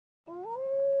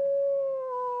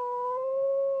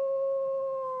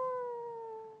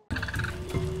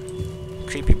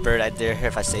Creepy bird idea here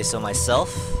if I say so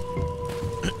myself.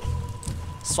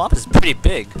 Swamp is pretty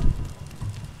big.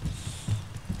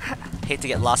 Hate to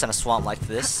get lost in a swamp like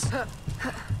this.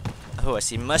 Oh, I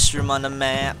see mushroom on the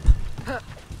map.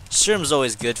 Shroom's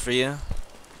always good for you.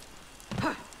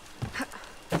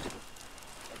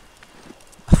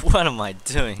 What am I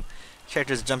doing?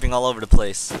 Character's jumping all over the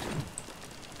place.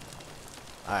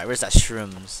 Alright, where's that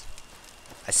shrooms?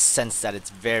 I sense that it's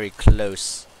very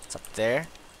close. It's up there.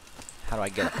 How do I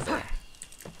get up there?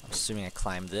 I'm assuming I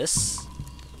climb this.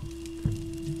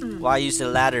 Why use the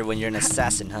ladder when you're an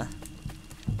assassin, huh?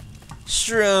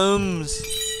 Shrooms!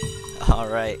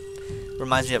 Alright.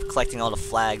 Reminds me of collecting all the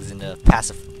flags in the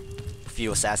passive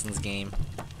few assassins game.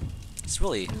 It's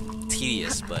really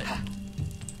tedious, but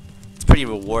it's pretty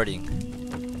rewarding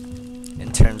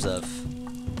in terms of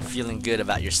feeling good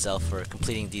about yourself for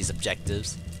completing these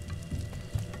objectives.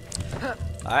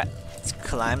 Alright, let's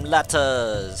climb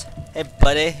ladders. Hey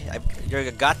buddy, you're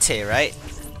Agate, right?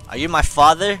 Are you my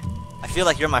father? I feel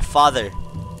like you're my father.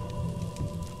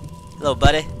 Hello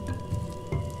buddy.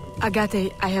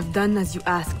 Agate, I have done as you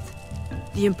asked.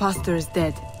 The impostor is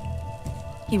dead.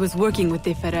 He was working with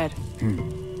De Ferrer.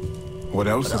 What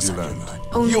else have you learned?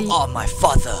 Only You are my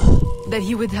father. that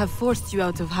he would have forced you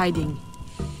out of hiding.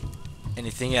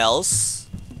 Anything else?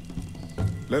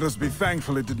 Let us be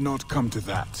thankful it did not come to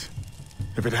that.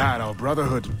 If it had, our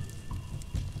brotherhood...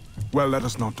 Well, let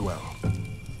us not dwell.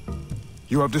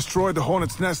 You have destroyed the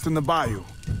hornet's nest in the bayou.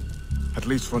 At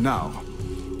least for now.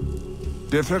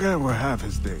 De Ferrer will have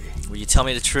his day. Will you tell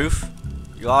me the truth?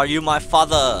 Are you my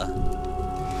father?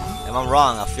 If I'm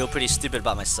wrong, I'll feel pretty stupid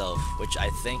about myself, which I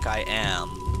think I am.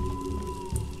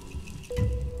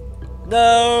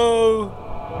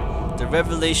 No! The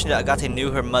revelation that Agate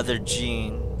knew her mother,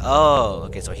 Jean. Oh,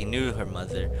 okay, so he knew her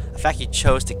mother. The fact he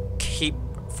chose to keep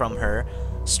from her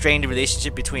strained the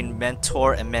relationship between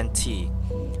mentor and mentee.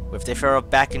 With De Ferrer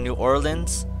back in New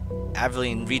Orleans,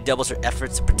 Aveline redoubles her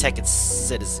efforts to protect its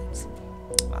citizens.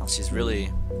 Wow, she's a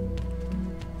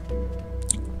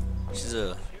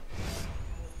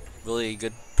really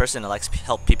good person that likes to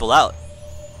help people out.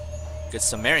 Good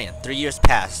Sumerian. 3 years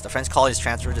pass. The French colony is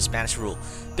transferred to Spanish rule.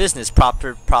 Business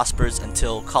prospers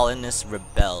until colonists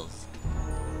rebels.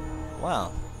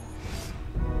 Wow.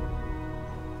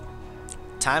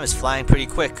 Time is flying pretty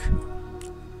quick.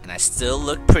 And I still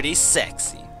look pretty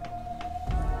sexy.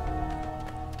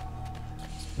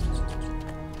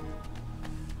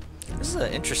 This is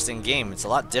an interesting game. It's a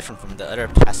lot different from the other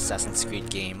past Assassin's Creed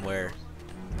game where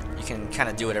you can kind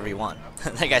of do whatever you want.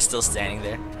 That guy's still standing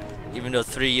there. Even though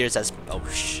 3 years has... Oh,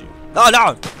 shoot. Oh,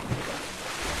 no!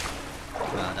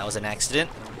 That was an accident.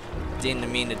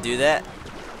 Didn't mean to do that.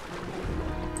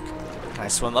 Can I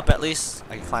swim up at least?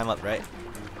 I can climb up, right?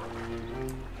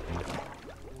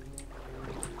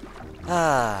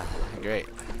 Ah, great.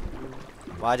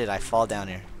 Why did I fall down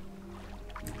here?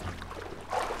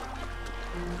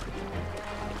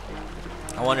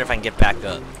 I wonder if I can get back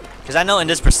up. Because I know in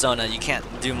this persona you can't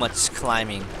do much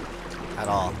climbing at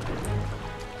all.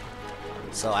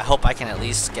 So I hope I can at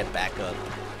least get back up.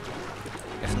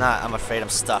 If not, I'm afraid I'm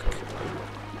stuck.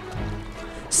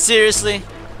 Seriously?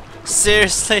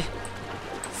 Seriously?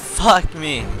 Fuck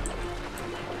me.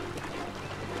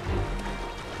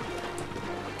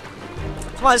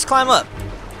 Come on, just climb up.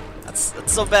 That's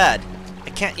so bad. I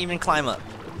can't even climb up.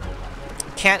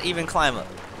 Can't even climb up.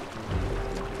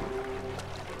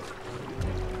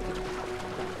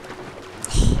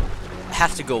 I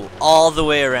have to go all the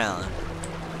way around.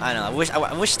 I know.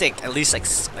 I wish they at least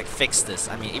like fix this.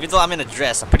 I mean, even though I'm in a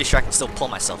dress, I'm pretty sure I can still pull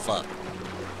myself up.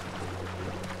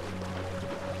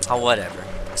 Oh, whatever.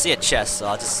 I see a chest, so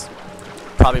I'll just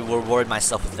probably reward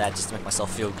myself with that just to make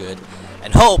myself feel good,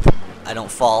 and hope I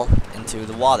don't fall into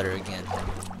the water again.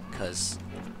 Cause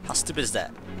how stupid is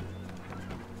that?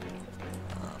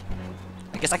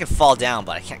 I guess I can fall down,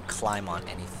 but I can't climb on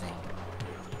anything.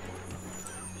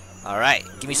 Alright,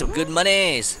 give me some good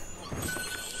monies.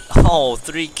 Oh,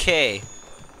 3K.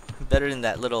 Better than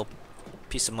that little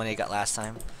piece of money I got last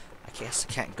time. I guess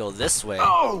I can't go this way.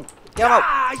 Oh! Get out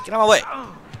of my way.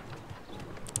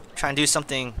 Trying to do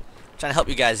something. Trying to help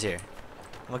you guys here.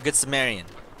 I'm a good Sumerian.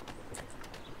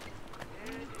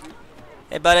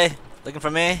 Hey, buddy. Looking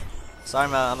for me?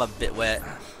 Sorry, I'm a bit wet.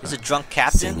 He's a drunk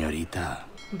captain. Señorita.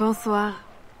 Bonsoir.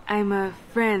 I'm a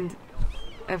friend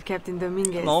of Captain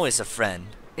Dominguez. I'm always a friend.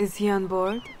 Is he on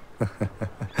board?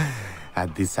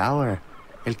 At this hour,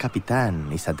 El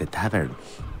Capitan is at the tavern.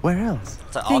 Where else?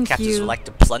 I thought all Thank captains you. would like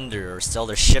to plunder or sell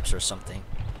their ships or something.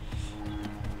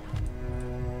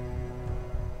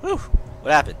 Whew.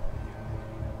 What happened?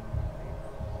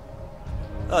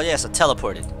 Oh, yes, I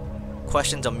teleported.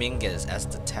 Question Dominguez as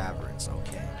the taverns.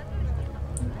 Okay.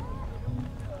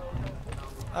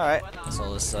 Alright, so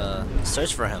let's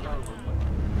search for him. I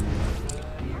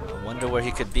wonder where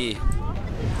he could be.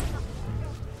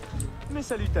 Mes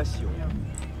salutations.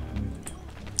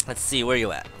 Let's see, where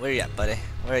you at? Where you at, buddy?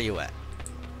 Where are you at?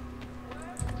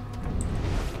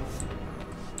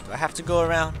 Do I have to go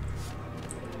around?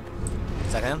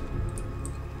 Is that him?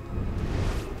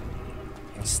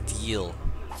 And steal.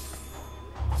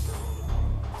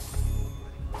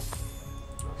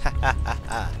 Ha ha ha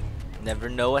ha. Never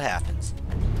know what happens.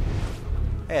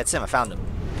 Hey, it's him. I found him.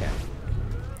 Okay.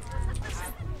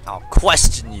 I'll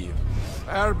question you.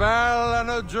 Farewell and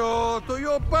adieu to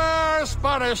your fair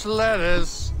Spanish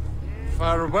ladies.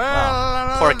 Farewell Wow,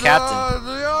 and poor adieu captain.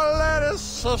 to your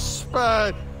ladies of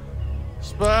Spain.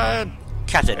 Spain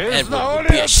Captain is the Edward only would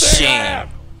be thing I ashamed. am.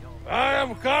 I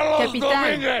am Carlos Capitan.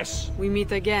 Dominguez. We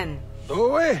meet again.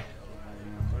 Do we?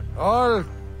 All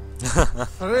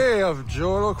three of you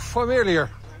look familiar.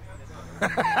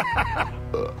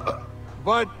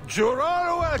 But you're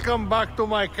all welcome back to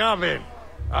my cabin.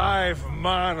 I've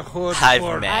manhood I've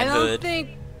for man- I don't Manhood. think...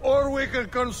 or we can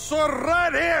consort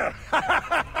right here.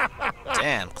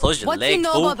 Damn, close your What do leg, you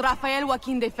know fool. about Rafael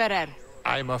Joaquin de Ferrer?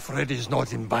 I'm afraid he's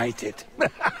not invited.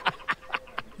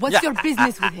 What's your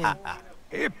business with him?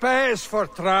 He pays for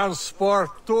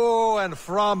transport to and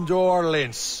from New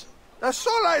Orleans. That's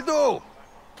all I do.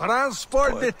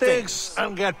 Transport Poor the things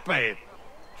and get paid.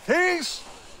 Things,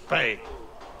 paid.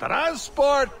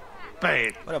 Transport,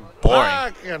 paid. What a boring.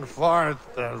 Back and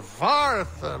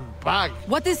forth and back.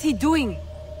 What is he doing?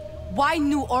 Why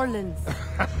New Orleans?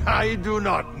 I do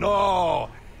not know.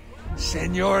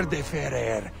 Senor de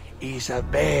Ferrer is a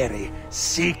very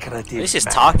secretive He's just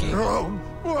man. talking. Oh,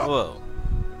 Whoa.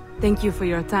 Thank you for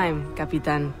your time,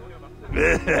 Capitan.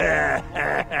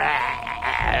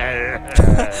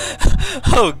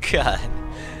 Oh god.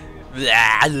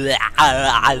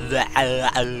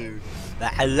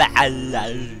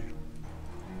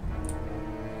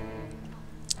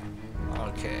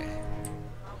 Okay.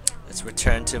 Let's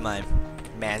return to my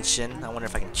mansion. I wonder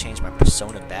if I can change my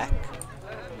persona back.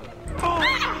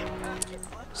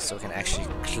 So I can actually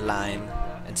climb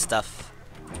and stuff.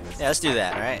 Yeah, let's do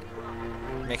that, alright?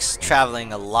 Makes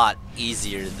traveling a lot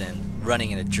easier than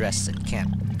running in a dress and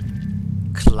can't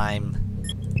climb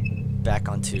back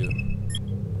onto.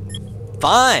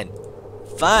 Fine!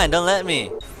 Fine, don't let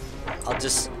me. I'll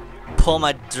just pull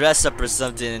my dress up or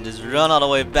something and just run all the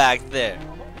way back there.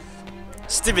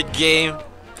 Stupid game.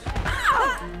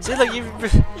 See, look,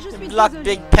 you blocked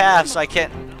big paths so I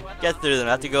can't get through them.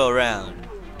 I have to go around.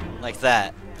 Like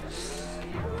that.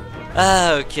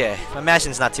 Okay, my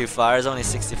mansion's not too far. It's only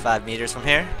 65 meters from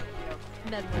here.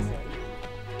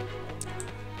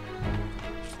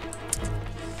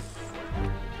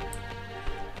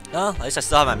 Well, at least I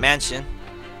still have my mansion.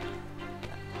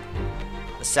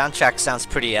 The soundtrack sounds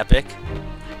pretty epic.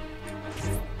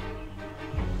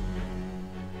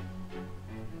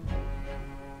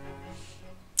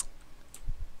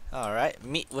 Alright,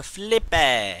 meet with Felipe.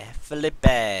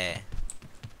 Felipe.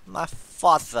 My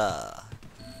father.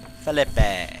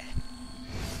 Felipe.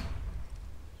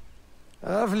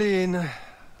 Aveline,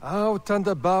 out and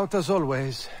about as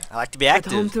always. I like to be At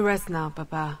home active. to rest now,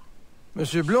 Papa.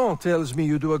 Monsieur Blanc tells me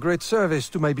you do a great service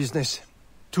to my business.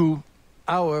 To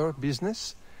our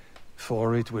business.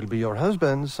 For it will be your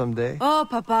husband someday. Oh,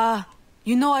 Papa.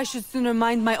 You know I should sooner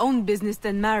mind my own business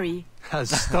than marry. As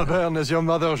stubborn as your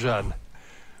mother, Jeanne.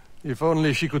 If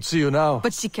only she could see you now.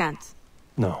 But she can't.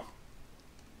 No.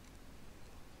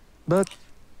 But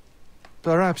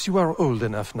perhaps you are old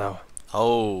enough now.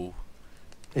 Oh.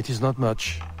 It is not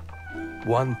much.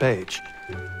 1 page.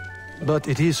 But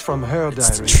it is from her It's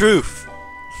the diary. truth.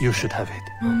 You should have it.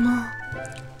 Mama.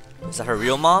 Is that her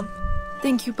real mom?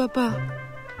 Thank you, Papa.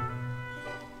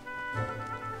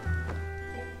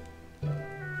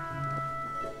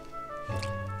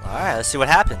 Alright, let's see what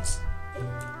happens.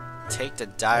 Take the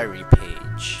diary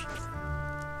page.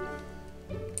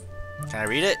 Can I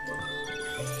read it?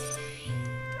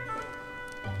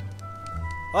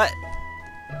 What?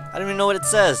 I don't even know what it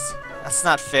says. That's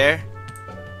not fair.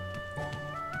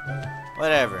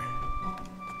 Whatever.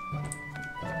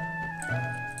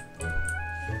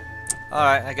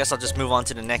 Alright, I guess I'll just move on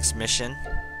to the next mission.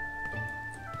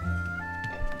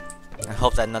 I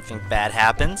hope that nothing bad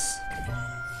happens.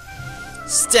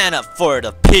 Stand up for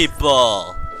the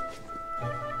people!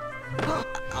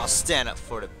 I'll stand up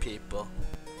for the people.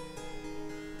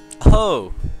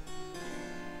 Oh!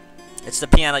 It's the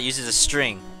piano that uses a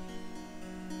string.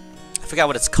 I forgot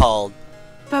what it's called.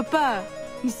 Papa,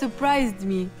 you surprised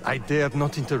me. I dared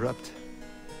not interrupt.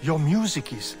 Your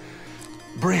music is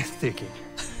breathtaking.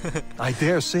 I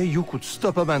dare say you could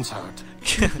stop a man's heart.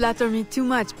 You flatter me too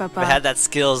much, If Papa. I had that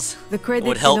skills, The credit it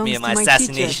would help me belongs in my to my teacher.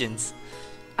 assassinations.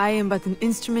 I am but an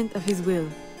instrument of his will.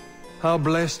 How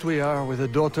blessed we are with a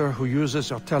daughter who uses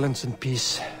her talents in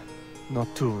peace,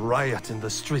 not to riot in the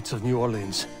streets of New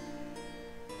Orleans.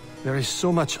 There is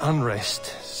so much unrest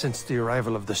since the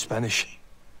arrival of the Spanish.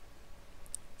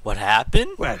 What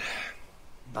happened? Well,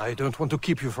 I don't want to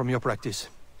keep you from your practice.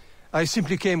 I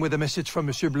simply came with a message from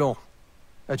Monsieur Blanc.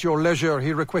 At your leisure,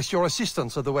 he requests your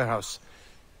assistance at the warehouse.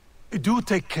 Do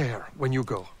take care when you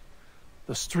go.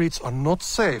 The streets are not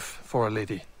safe for a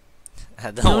lady.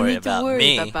 Don't No worry need to about worry,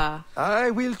 me. Papa. I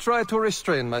will try to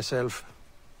restrain myself.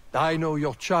 I know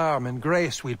your charm and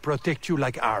grace will protect you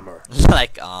like armor.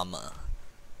 Like armor.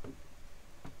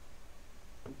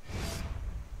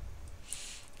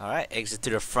 Alright, exit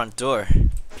through the front door.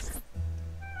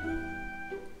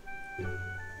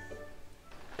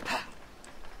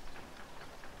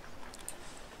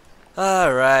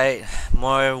 Alright,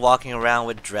 more walking around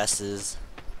with dresses.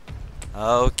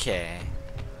 Okay.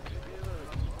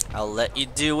 I'll let you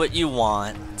do what you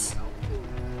want.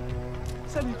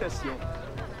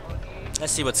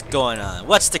 Let's see what's going on.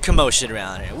 What's the commotion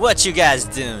around here? What you guys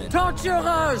doing?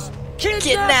 Torturers!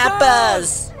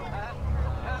 Kidnappers!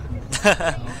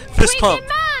 Fist We pump.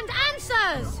 demand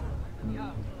answers!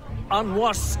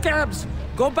 Unwashed scabs,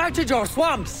 go back to your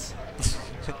swamps!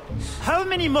 How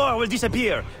many more will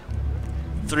disappear?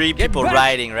 3 Get people back,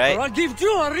 riding, Or right? I'll give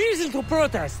you a reason to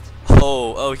protest!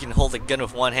 Oh, you can hold a gun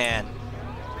with one hand.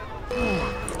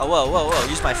 Oh, whoa.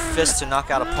 Use my fist to knock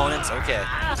out opponents? Okay.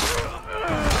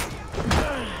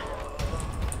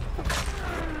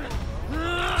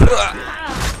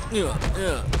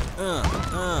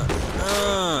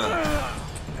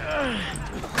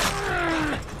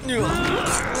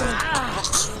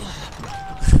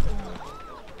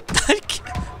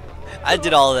 I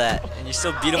did all that, and you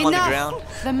still beat him on the ground?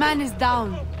 The man is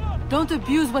down. Don't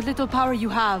abuse what little power you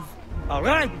have.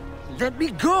 Alright, let me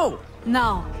go!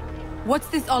 Now, what's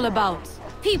this all about?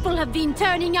 People have been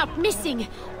turning up missing.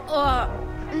 Or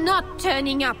not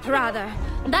turning up, rather.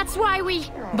 That's why we...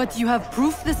 But you have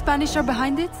proof the Spanish are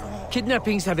behind it?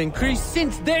 Kidnappings have increased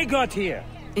since they got here.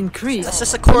 Increase. That's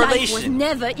just a Life was correlation.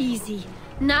 never easy.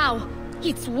 Now,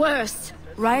 it's worse.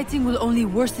 Rioting will only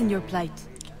worsen your plight.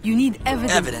 You need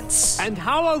evidence. Evidence. And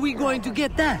how are we going to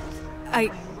get that?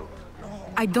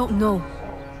 I don't know.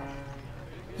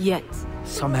 Yet.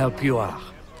 Some help you are.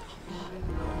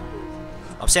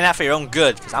 I'm saying that for your own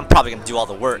good, because I'm probably going to do all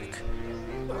the work.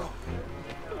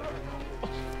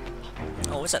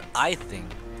 Oh, what's that eye thing?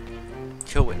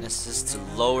 Kill witnesses to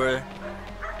lower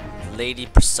lady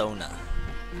persona.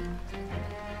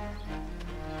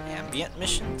 Ambient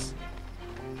missions?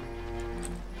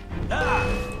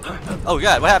 Oh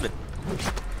god, what happened?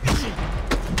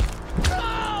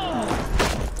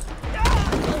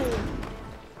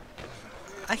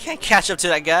 I can't catch up to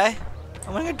that guy.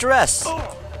 I'm wearing a dress. I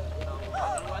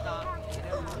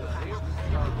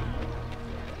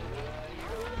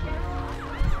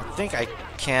think I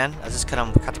can. I just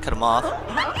have to cut him off.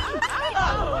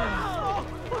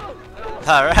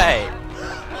 Alright.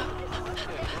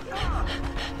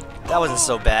 That wasn't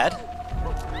so bad.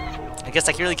 I guess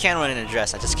I really can run in a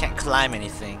dress. I just can't climb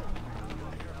anything.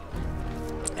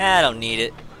 I don't need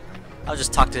it. I'll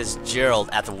just talk to this Gerald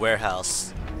at the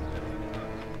warehouse.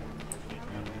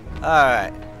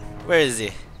 Alright. Where is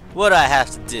he? What do I have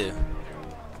to do?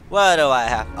 What do I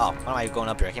have? Oh, why am I going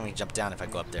up here? I can't even jump down if I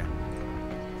go up there.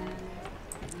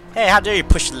 Hey, how dare you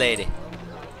push the lady?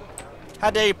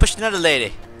 How dare you push another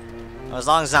lady? Well, as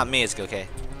long as it's not me, it's okay.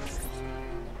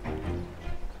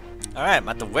 Alright, I'm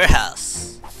at the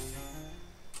warehouse.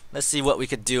 Let's see what we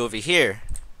could do over here.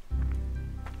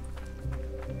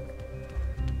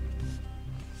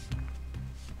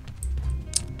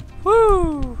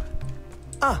 Woo!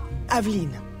 Ah,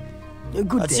 Aveline. Good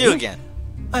That's day. you again.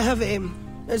 I have a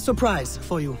surprise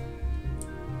for you.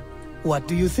 What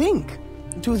do you think?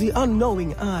 To the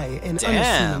unknowing eye, an Damn.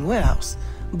 unassuming warehouse.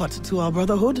 But to our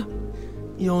brotherhood,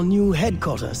 your new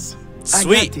headquarters.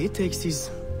 Sweet. Agate takes his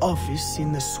office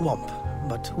in the swamp,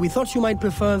 but we thought you might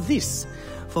prefer this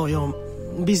for your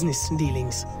business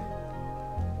dealings.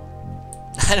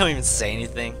 I don't even say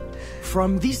anything.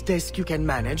 From this desk you can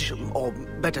manage, or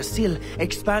better still,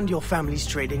 expand your family's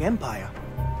trading empire.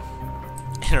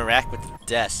 Interact with the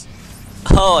desk.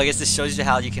 Oh, I guess this shows you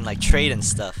how you can like trade and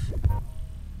stuff.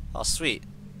 Oh, sweet.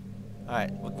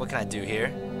 Alright, what can I do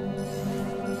here?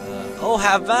 Oh,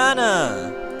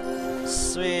 Havana!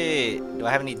 Sweet. Do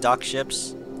I have any dock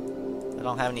ships? I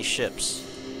don't have any ships.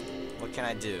 What can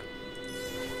I do?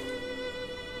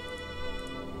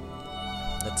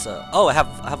 Let's oh, I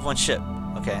have one ship.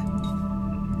 Okay.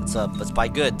 Let's buy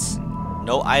goods.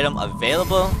 No item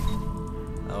available.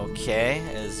 Okay.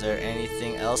 Is there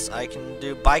anything else I can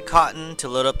do? Buy cotton to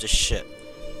load up the ship.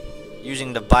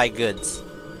 Using the buy goods.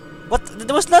 What?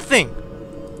 There was nothing.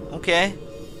 Okay.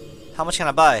 How much can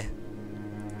I buy?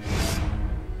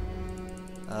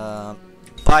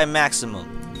 Buy maximum.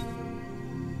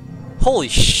 Holy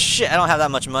shit! I don't have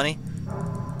that much money.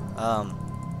 How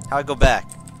do I go back?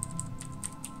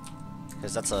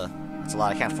 Because that's a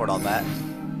lot. I can't afford all that.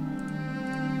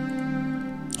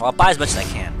 Well, I'll buy as much as I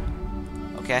can.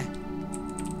 Okay.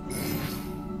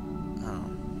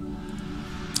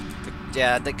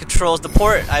 Yeah, the controls, the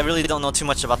port. I really don't know too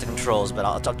much about the controls, but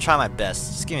I'll try my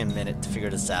best. Just give me a minute to figure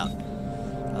this out.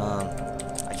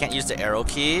 I can't use the arrow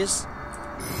keys.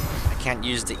 I can't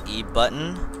use the E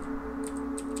button.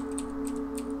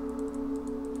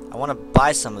 I want to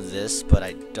buy some of this, but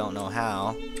I don't know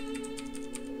how.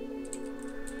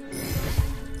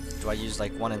 Do I use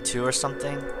like 1 and 2 or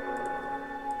something?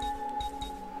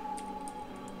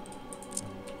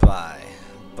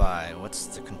 Buy. What's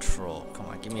the control? Come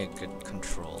on, give me a good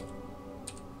control.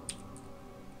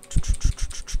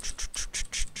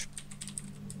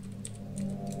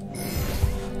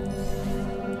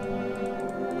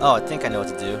 Oh, I think I know what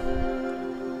to do.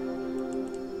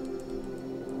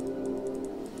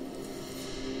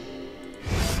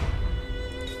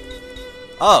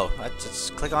 Oh, I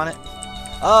just click on it.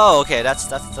 Oh, okay, that's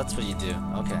what you do.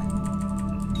 Okay.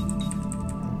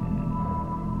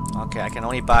 Okay, I can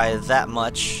only buy that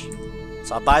much,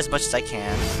 so I'll buy as much as I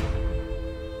can,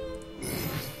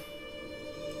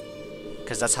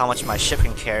 because that's how much my ship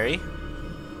can carry,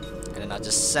 and then I'll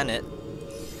just send it.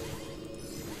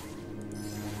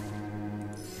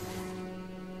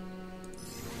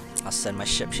 I'll send my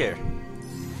ship here.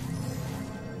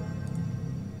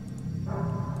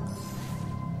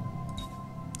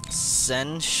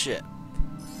 Send ship.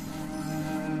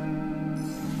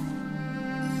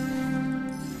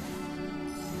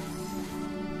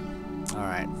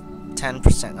 Alright,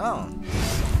 10%. Oh,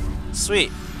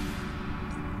 sweet.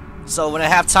 So when I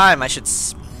have time, I should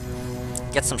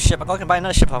get some ship. I can buy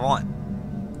another ship if I want.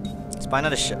 Let's buy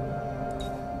another ship.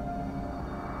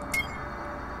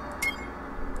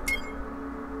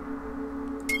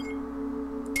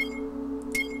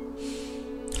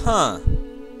 Huh.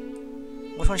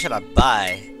 Which one should I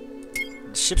buy?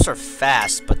 The ships are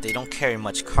fast, but they don't carry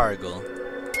much cargo.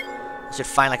 I should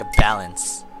find like a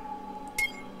balance.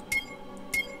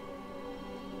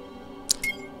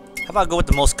 How about I go with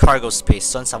the most cargo space,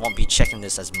 since I won't be checking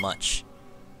this as much.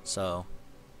 So,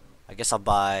 I guess I'll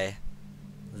buy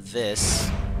this.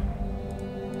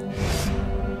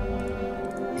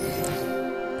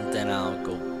 And then I'll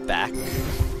go back.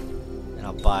 And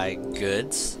I'll buy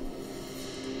goods.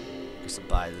 I guess I'll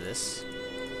buy this.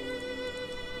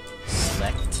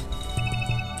 Select.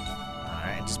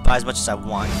 Alright, just buy as much as I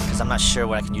want, because I'm not sure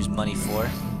what I can use money for.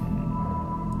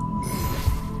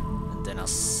 And then I'll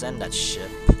send that ship.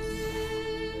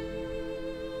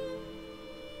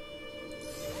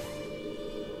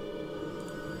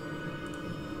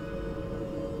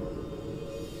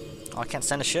 Oh, I can't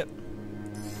send a ship?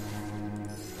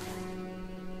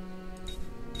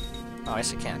 Oh,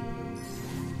 yes I can.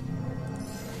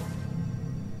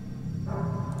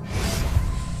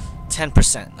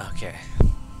 %. Okay.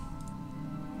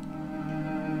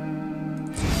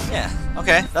 Yeah,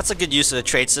 okay. That's a good use of the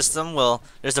trade system. Well,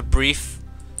 that's a brief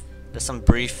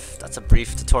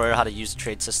tutorial how to use the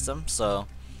trade system, so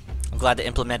I'm glad to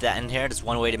implement that in here. There's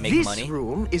one way to make money. This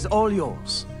room is all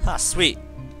yours. Ah, sweet.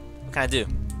 What can I do?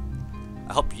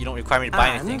 I hope you don't require me to buy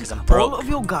anything, because I'm broke. All of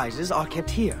your guises are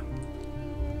kept here.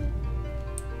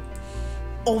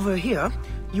 Over here,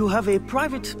 you have a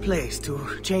private place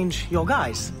to change your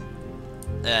guise.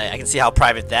 I can see how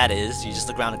private that is. You just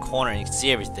look around the corner and you can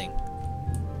see everything.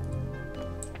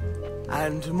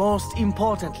 And most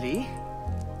importantly,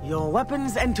 your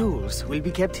weapons and tools will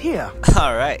be kept here.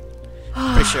 Alright.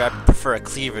 Pretty sure I prefer a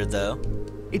cleaver, though.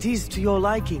 It is to your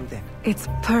liking, then. It's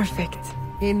perfect.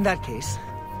 In that case,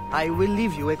 I will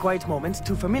leave you a quiet moment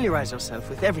to familiarize yourself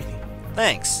with everything.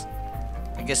 Thanks.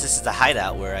 I guess this is the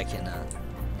hideout where I can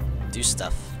do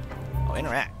stuff. Oh,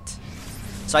 interact.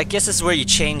 So I guess this is where you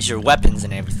change your weapons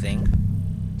and everything.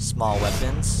 Small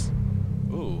weapons.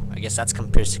 Ooh, I guess that's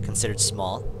considered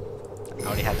small. I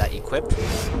already have that equipped.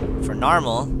 For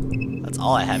normal, that's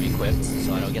all I have equipped.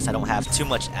 So I guess I don't have too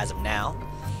much as of now.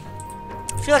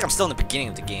 I feel like I'm still in the beginning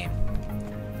of the game.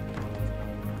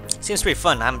 Seems pretty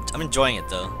fun. I'm enjoying it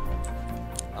though.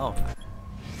 Oh.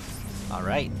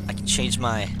 Alright, I can change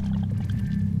my...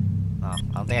 Oh, I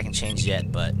don't think I can change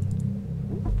yet, but...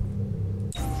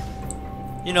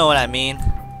 You know what I mean.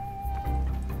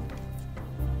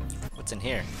 What's in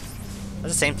here?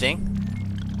 That's the same thing.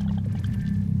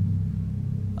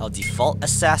 Oh, default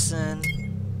assassin.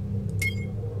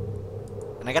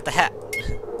 And I got the hat.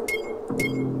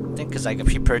 I think because I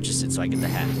pre-purchased it, so I get the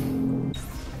hat.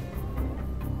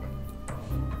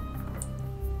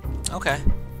 Okay.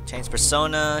 Change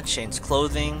persona, change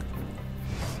clothing.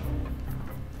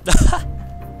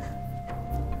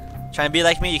 Trying to be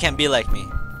like me? You can't be like me.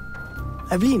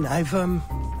 Aveline, I've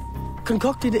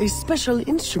concocted a special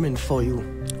instrument for you.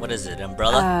 What is it,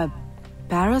 umbrella?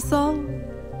 Parasol?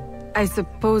 I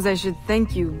suppose I should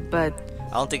thank you, but...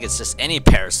 I don't think it's just any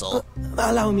parasol.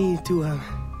 Allow me to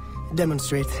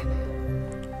demonstrate.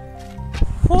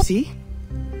 See?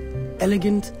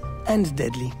 Elegant and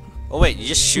deadly. Oh wait, you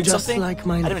just shoot Just something? like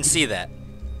my I didn't even see that.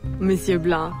 Monsieur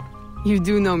Blanc, you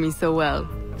do know me so well.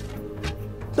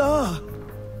 Ah,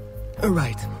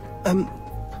 right.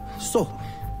 So,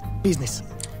 business.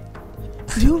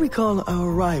 Do you recall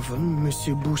our rival,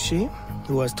 Monsieur Boucher,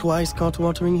 who was twice caught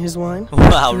watering his wine?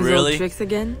 Wow, Those old really? tricks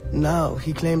again? Now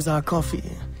he claims our coffee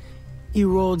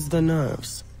erodes the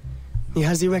nerves. He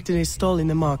has erected a stall in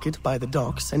the market by the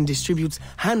docks and distributes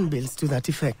handbills to that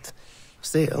effect.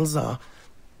 Sales are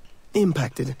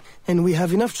impacted, and we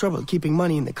have enough trouble keeping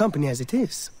money in the company as it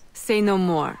is. Say no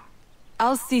more.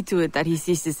 I'll see to it that he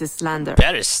ceases his slander.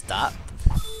 Better stop.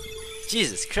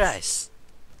 Jesus Christ.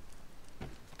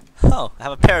 Oh, I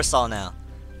have a parasol now.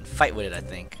 Fight with it, I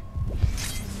think.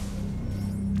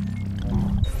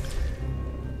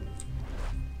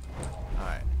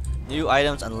 Alright. New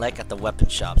items unlocked at the weapon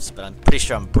shops, but I'm pretty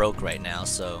sure I'm broke right now,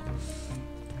 so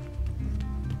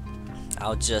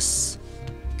I'll just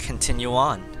continue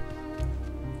on.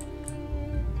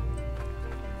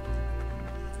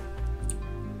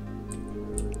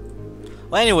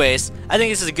 Well, anyways, I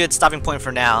think this is a good stopping point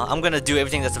for now. I'm gonna do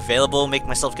everything that's available, make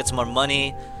myself get some more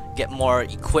money, get more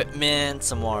equipment,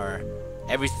 some more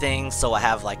everything, so I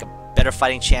have like a better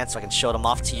fighting chance so I can show them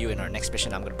off to you in our next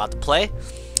mission I'm about to play.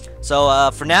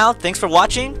 So for now, thanks for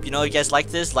watching. If you know you guys like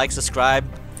this, like, subscribe,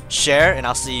 share, and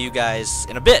I'll see you guys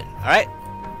in a bit. Alright?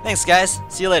 Thanks guys.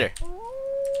 See you later.